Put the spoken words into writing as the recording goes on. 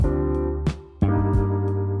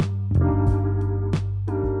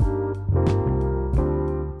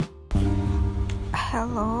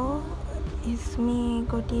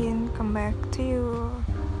again, come back to you.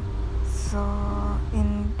 So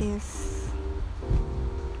in this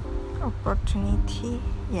opportunity,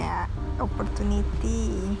 I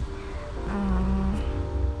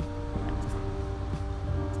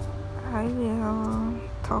will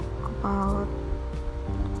talk about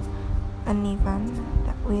an event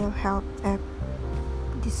that will held at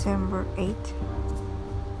December 8th.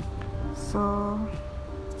 So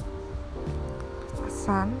a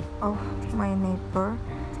son of my neighbor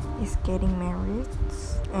is getting married,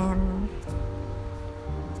 and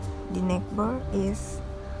the neighbor is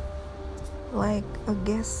like a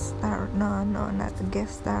guest star. No, not a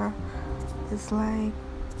guest star. It's like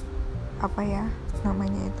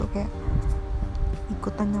namanya itu kayak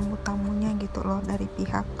ikutan nyambut tamunya gitu loh dari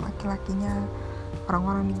pihak laki-lakinya,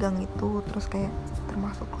 orang-orang di gang itu. Terus kayak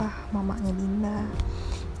termasuklah mamanya Dinda,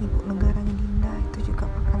 ibu negaranya Dinda itu juga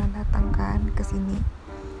bakalan datang kan ke sini.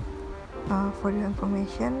 For your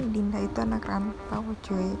information, Dinda itu anak rantau.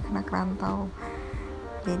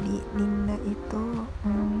 Jadi Dinda itu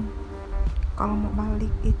kalau mau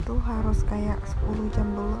balik itu harus kayak 10 jam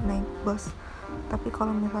dulu naik bus. Tapi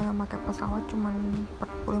kalau misalnya pakai pesawat cuman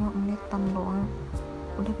 45 menitan doang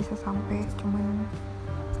udah bisa sampai. Cuman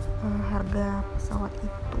harga pesawat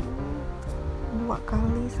itu 2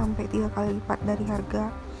 kali sampai 3 kali lipat dari harga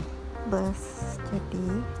bus. Jadi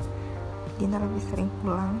Dinda lebih sering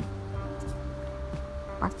pulang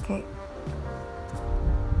pakai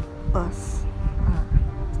bus.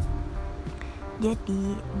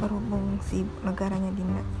 Jadi berhubung si negaranya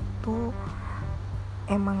Dinda itu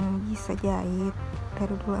emang bisa jahit,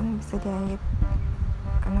 dari dulu emang bisa jahit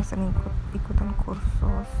karena sering ikutan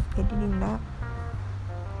kursus. Jadi Dinda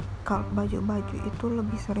kalau baju-baju itu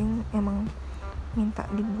lebih sering emang minta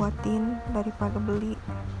dibuatin daripada beli.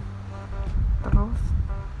 Terus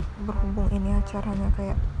berhubung ini acaranya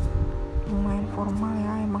kayak lumayan formal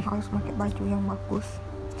ya, emang harus pakai baju yang bagus.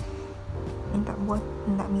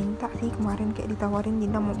 Nggak minta sih, kemarin kayak ditawarin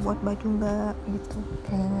Dinda mau buat baju nggak gitu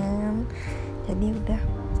kan. Jadi udah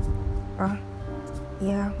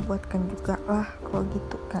ya buatkan juga lah kalau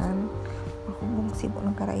gitu kan. Berhubung si ibu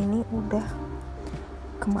negara ini udah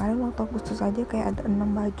kemarin waktu Agustus aja kayak ada 6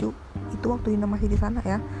 baju, itu waktu Dinda masih di sana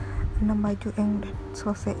ya, 6 baju yang udah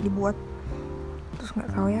selesai dibuat. Terus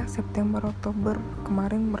nggak tahu ya September Oktober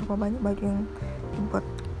kemarin berapa banyak baju yang dibuat.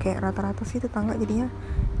 Kayak rata-rata sih tetangga jadinya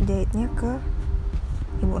jahitnya ke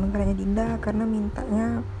ibu negaranya Dinda karena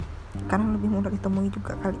mintanya, karena lebih mudah ditemui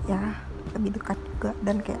juga kali ya, lebih dekat juga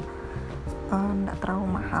dan kayak nggak terlalu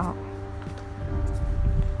mahal.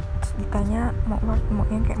 Terus ditanya mau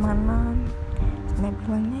yang kayak mana, nah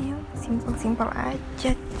bilangnya yang simpel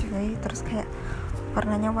aja cuy. Terus kayak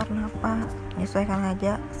warnanya warna apa, nyesuaikan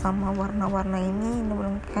aja sama warna-warna ini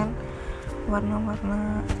bilang kan,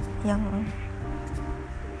 warna-warna yang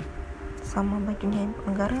sama bajunya ibu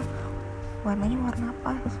negara warnanya warna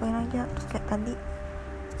apa, sesuaiin aja. Terus kayak tadi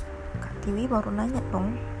Kak Tiwi baru nanya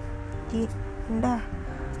dong, Dinda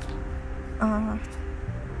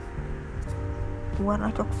warna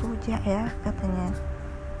coksuja ya katanya,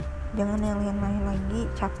 jangan yang lain lagi,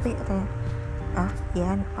 capek katanya.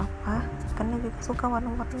 Ya apa-apa, karena juga suka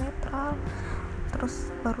warna-warna netral.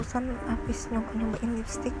 Terus barusan habis nyobain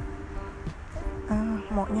lipstick,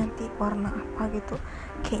 mau nyanti warna apa gitu.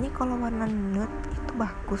 Kayaknya kalau warna nude itu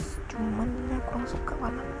bagus, cuman ini kurang suka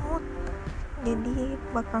warna nude. Jadi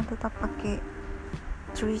bakal tetap pakai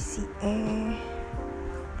 3CE,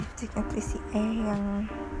 lipstiknya 3CE yang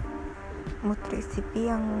nude 3CP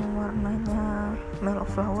yang warnanya mellow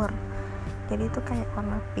flower. Jadi itu kayak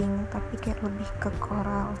warna pink tapi kayak lebih ke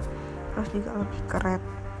coral, terus juga lebih ke red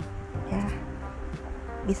ya,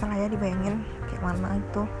 bisa lah ya dibayangin kayak mana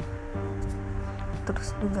itu.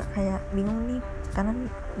 Terus juga kayak bingung nih karena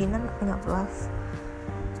Dinda nggak punya blush,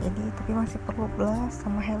 jadi tapi masih perlu blush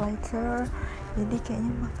sama highlighter. Jadi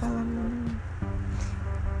kayaknya bakalan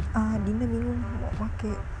Dinda bingung mau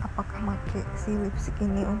apakah pakai si lipstick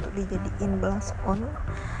ini untuk dijadiin blush on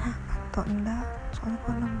atau enggak. Soalnya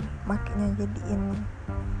kalau makainya jadiin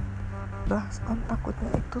blush on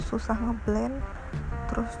takutnya itu susah ngeblend.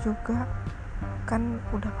 Terus juga kan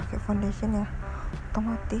udah pakai foundation ya,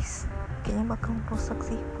 otomatis kayaknya bakal rusak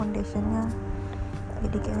sih foundationnya.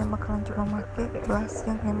 Jadi kayaknya bakalan cuma pakai blush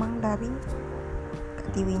yang emang dari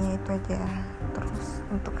TV-nya itu aja. Terus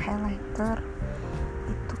untuk highlighter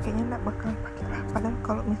itu kayaknya nggak bakalan pakai lah, padahal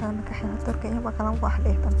kalau misalnya pakai highlighter kayaknya bakalan wah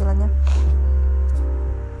deh tampilannya.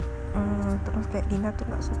 Terus kayak Dinda tuh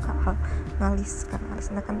nggak suka ngalis karena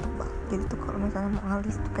alisnya kan tebal. Jadi tuh kalau misalnya mau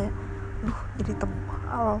ngalis tuh kayak jadi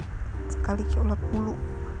tebal sekali, kayak ulat bulu,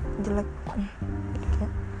 jelek pokoknya. Jadi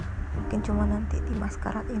kayak mungkin cuma nanti di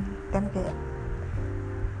maskarain dan kayak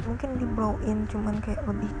mungkin di blow in, cuman kayak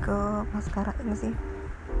lebih ke maskara ini sih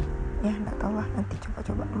ya, nggak tahu lah, nanti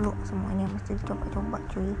coba-coba dulu semuanya, mesti dicoba-coba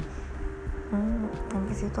cuy.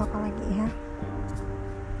 Habis itu apa lagi ya,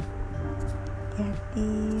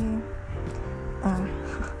 jadi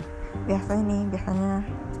biasanya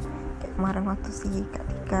kayak kemarin waktu si Kak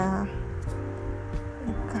Tika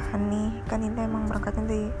nikahan nih, kan Dinda emang berangkatnya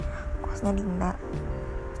dari kosnya Dinda,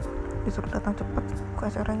 disuruh datang cepet ke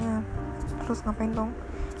acaranya. Terus ngapain dong,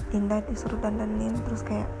 Dinda disuruh dandanin, terus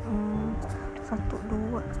kayak 1,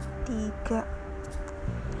 2, 3,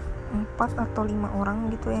 4 atau 5 orang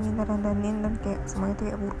gitu yang Dinda dandanin, dan kayak semuanya tuh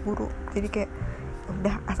kayak buru-buru, jadi kayak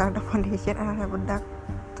udah asal ada foundation, asal ada bedak,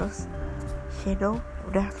 terus shadow,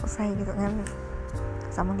 udah selesai gitu kan,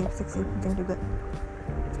 sama lipstick sih penting juga.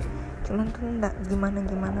 Cuman tuh enggak gimana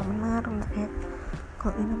benar, enggak kayak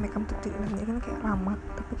kalau ini makeup tuh ini kan kayak lama,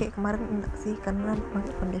 tapi kayak kemarin enggak sih, karena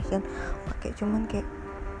pakai foundation, pakai cuman kayak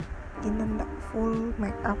ini enggak full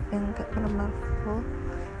makeup yang kayak benar-benar full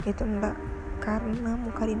itu enggak, karena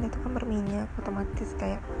muka Dinda tuh kan berminyak otomatis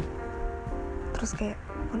kayak, terus kayak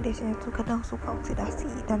foundationnya tuh kadang suka oksidasi,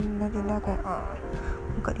 dan Dinda kayak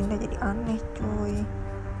muka Dinda jadi aneh cuy.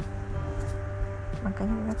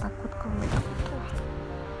 Makanya Dinda takut kalau makeup itu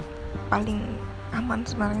paling aman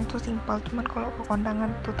sebenarnya tuh simpel, cuman kalau ke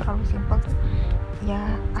kondangan tuh terlalu simpel tuh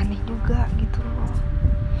ya aneh juga gitu loh.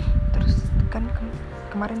 Terus kan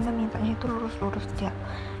kemarin Dinda mintanya itu lurus-lurus aja,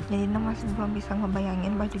 jadi Dinda masih belum bisa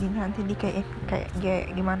ngebayangin baju Dinda nanti di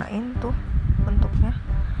kayak gimanain tuh bentuknya.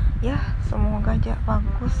 Ya semoga aja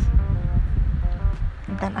bagus.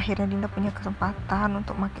 Dan akhirnya Dinda punya kesempatan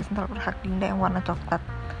untuk pakai sendal berhak Dinda yang warna coklat,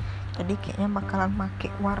 jadi kayaknya bakalan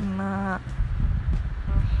pakai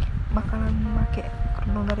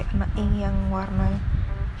kerudung dari anak Ing yang warna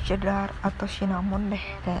cheddar atau cinnamon deh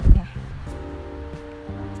kayaknya.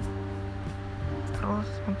 Terus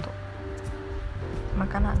untuk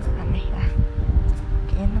makan agak aneh ya,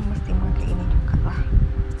 kayaknya mesti pakai ini juga lah,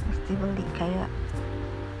 mesti beli kayak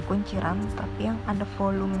kunciran tapi yang ada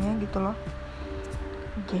volumenya gitu loh,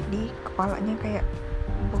 jadi kepalanya kayak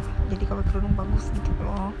jadi kalau kerudung bagus gitu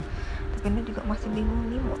loh. Tapi ini juga masih bingung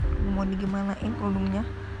nih mau digimanain kerudungnya.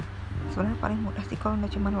 Sebenarnya paling mudah sih kalau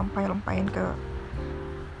udah cuma lempain ke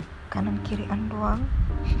kanan kirian doang.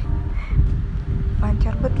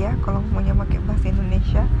 Lancar banget ya kalau maunya pakai bahasa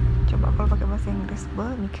Indonesia. Coba kalau pakai bahasa Inggris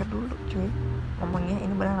mikir dulu cuy, ngomongnya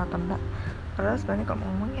ini benar atau enggak. Padahal sebenarnya kalau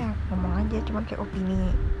ngomong ya ngomong aja, cuman kayak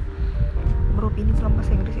beropini dalam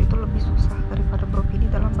bahasa Inggris itu lebih susah daripada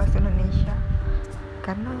beropini dalam bahasa Indonesia,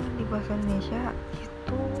 karena di bahasa Indonesia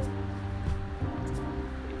itu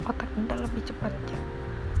otak Dinda lebih cepat ya.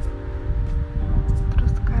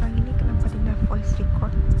 Terus sekarang ini kenapa Dinda voice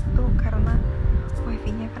record tuh karena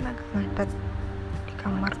wifi-nya kan agak ngadat di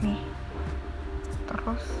kamar nih.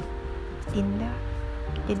 Terus Dinda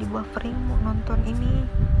jadi buffering mau nonton ini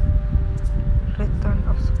Return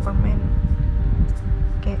of Superman.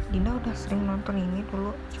 Kayak Dinda udah sering nonton ini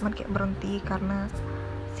dulu, cuman kayak berhenti karena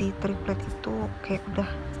si triplet itu kayak udah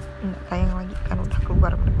nggak tayang lagi kan, udah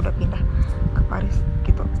keluar, udah pindah ke Paris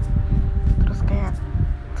gitu. Terus kayak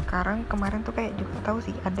sekarang kemarin tuh kayak juga tahu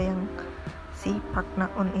sih ada yang si Park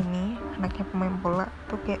Na-eun ini anaknya pemain bola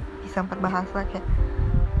tuh kayak bisa 4 bahasa kayak,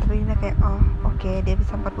 tapi Dinda kayak oke, dia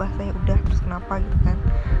bisa 4 bahasa ya udah, terus kenapa gitu kan.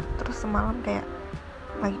 Terus semalam kayak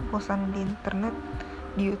lagi bosan di internet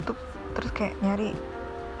di YouTube, terus kayak nyari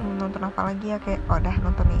nonton apa lagi ya, kayak udah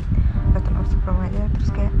nonton nih Return of Superman aja. Terus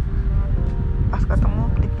kayak pas ketemu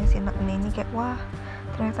klipnya si anak ini kayak wah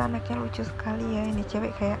ternyata anaknya lucu sekali ya, ini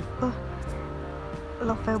cewek kayak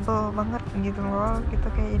lovable banget gitu loh, gitu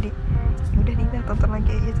kayak jadi udah Dinda tonton lagi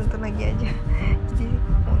aja. Jadi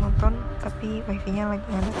mau nonton tapi wifi-nya lagi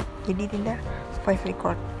ngadat, jadi Dinda voice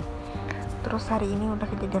record. Terus hari ini udah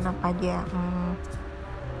kejadian apa aja?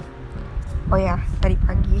 Oh ya, tadi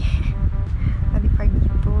pagi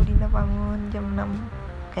itu Dinda bangun jam 6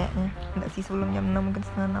 kayaknya, enggak sih sebelum jam 6, mungkin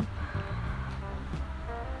setengah 6.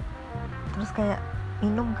 Terus kayak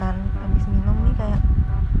minum kan, habis minum nih kayak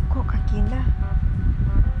kok kaki Dinda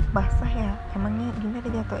basah ya, emangnya Dinda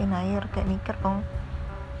dijatuhin air, kayak mikir dong,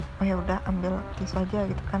 oh ya udah ambil tisu aja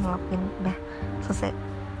gitu kan, lapin, udah selesai.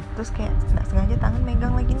 Terus kayak nggak sengaja tangan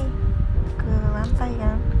megang lagi nih ke lantai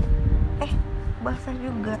kan, basah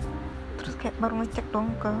juga. Terus kayak baru ngecek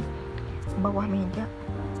dong ke bawah meja,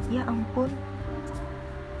 ya ampun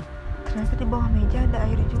ternyata di bawah meja ada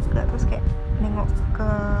air juga. Terus kayak nengok ke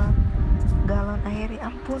galon air,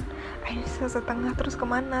 ya ampun air setengah, terus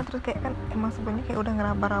kemana. Terus kayak kan emang sebenarnya kayak udah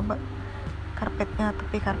ngeraba-raba karpetnya,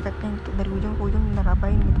 tepi karpetnya gitu dari ujung ke ujung udah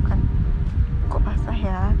rabain gitu kan, kok basah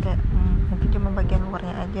ya, kayak mungkin cuma bagian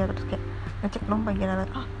luarnya aja. Terus kayak ngecek dong bagian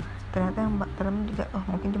atas, ternyata yang dalam juga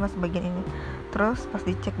mungkin cuma sebagian ini. Terus pas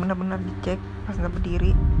dicek, benar-benar dicek, pas udah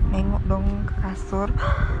berdiri nengok dong ke kasur,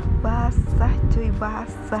 basah cuy,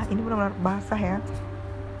 basah, ini benar-benar basah ya.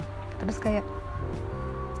 Terus kayak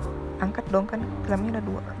angkat dong, kan dalamnya ada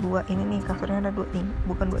dua ini nih, kasurnya ada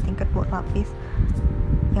bukan 2 tingkat, 2 lapis.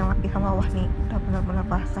 Yang lapis sama bawah nih udah benar-benar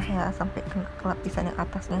basah ya, sampai ke lapisan yang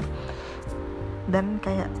atasnya. Dan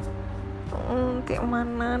kayak kayak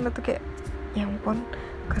mana tuh, kayak ya ampun,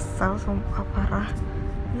 kesal sumpah parah.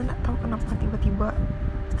 Nggak tahu kenapa tiba-tiba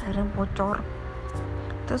airnya bocor.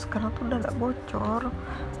 Terus sekarang tuh udah gak bocor.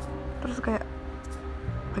 Terus kayak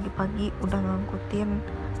pagi-pagi udah ngangkutin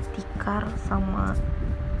tikar sama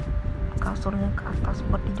kasurnya ke atas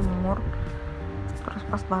buat dijemur. Terus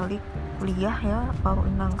pas balik kuliah ya baru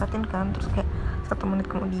ngangkatin kan. Terus kayak 1 menit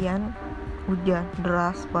kemudian hujan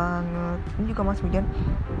deras banget. Ini juga masih hujan,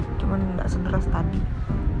 cuman gak sederas tadi.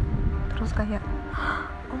 Terus kayak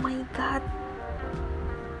oh my god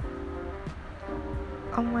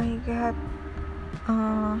 1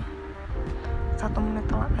 menit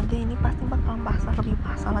telat aja ini pasti bakalan basah, lebih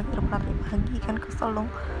basah lagi daripada pagi kan, kesel dong.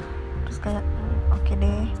 Terus kayak oke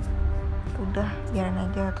deh, udah biarin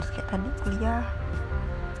aja. Terus kayak tadi kuliah,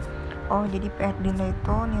 jadi PR Dinda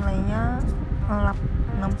itu nilainya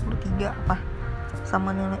 63 apa,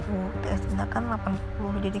 sama nilai UTS Dinda kan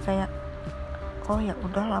 80. Jadi kayak ya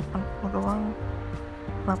udah 80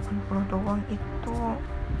 doang itu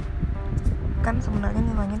kan sebenarnya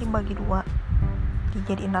nilainya dibagi 2,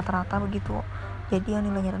 dijadiin rata-rata begitu. Jadi yang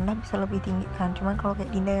nilainya rendah bisa lebih tinggi kan. Cuman kalau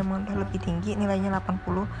kayak Dinda yang udah lebih tinggi nilainya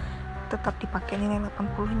 80, tetap dipakai nilai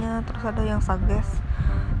 80-nya. Terus ada yang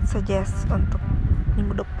suggest untuk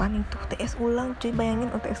minggu depan itu UTS ulang cuy,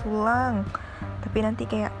 bayangin UTS ulang. Tapi nanti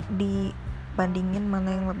kayak dibandingin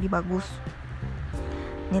mana yang lebih bagus,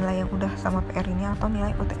 nilai yang udah sama PR ini atau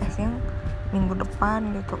nilai UTS yang minggu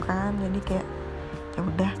depan gitu kan. Jadi kayak ya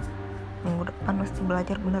udah minggu depan mesti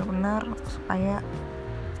belajar benar-benar supaya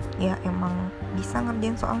ya emang bisa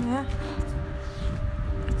ngerjain soalnya.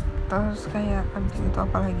 Terus kayak abis itu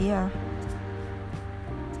apa lagi ya,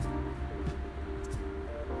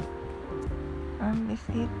 abis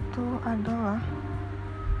itu adalah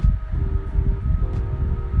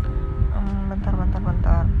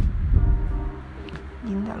bentar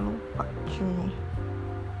Dinda lupa cuy.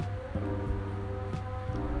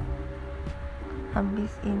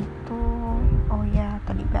 Habis itu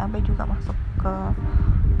tadi PAB juga masuk ke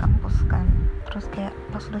kampus kan. Terus kayak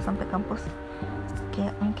pas udah sampai kampus,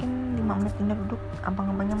 kayak mungkin 5 menit Dinda duduk,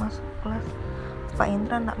 abang-abangnya masuk kelas, Pak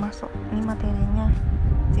Indra nggak masuk, ini materinya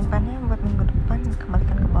simpannya buat minggu depan,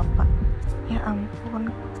 kembalikan ke bapak. Ya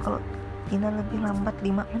ampun, kalau Dinda lebih lambat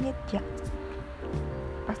 5 menit ya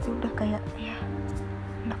pasti udah kayak ya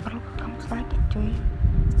nggak perlu ke kampus lagi cuy.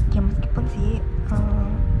 Ya meskipun sih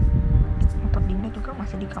motor Dinda juga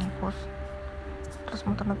masih di kampus. Terus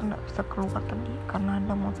motornya tuh nggak bisa keluar tadi karena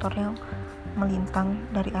ada motor yang melintang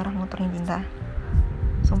dari arah motornya Dinda.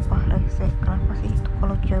 Sumpah rese, kenapa sih itu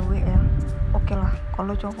kalau cewek ya oke lah,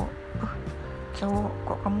 kalau cowok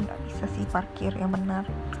kok kamu nggak bisa sih parkir yang benar,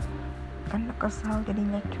 kan kesal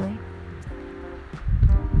jadinya cuy.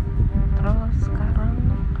 Terus sekarang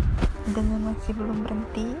dengan masih belum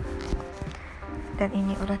berhenti, dan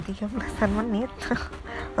ini udah 13 menit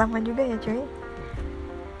lama juga ya cuy.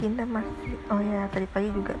 Dinda masih tadi pagi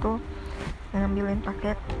juga tuh ngambilin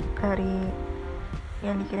paket dari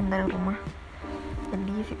yang dikirim dari rumah.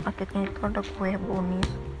 Jadi si paketnya itu ada kue brownies,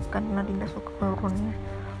 karena Dinda suka kue brownies.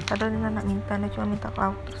 Padahal Dinda nggak minta, dia cuma minta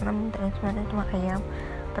lauk. Terus Dinda mintanya sebenarnya cuma ayam,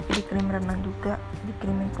 tapi dikirim rendang juga,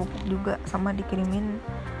 dikirimin kerupuk juga, sama dikirimin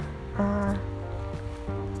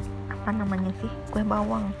kue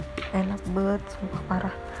bawang. Enak banget, sumpah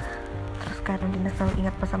parah. Terus karena Dinda selalu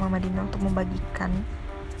ingat pesan Mama Dinda untuk membagikan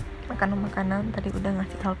makanan. Tadi udah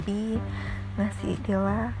ngasih Alpi, ngasih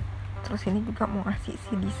Dela, terus ini juga mau ngasih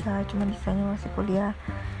si Disa, cuma Disanya masih kuliah,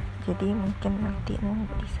 jadi mungkin nanti nunggu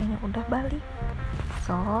Disanya udah balik.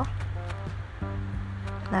 So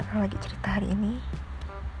nggak ada lagi cerita hari ini,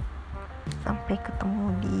 sampai ketemu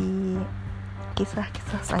di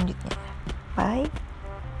kisah-kisah selanjutnya. Bye.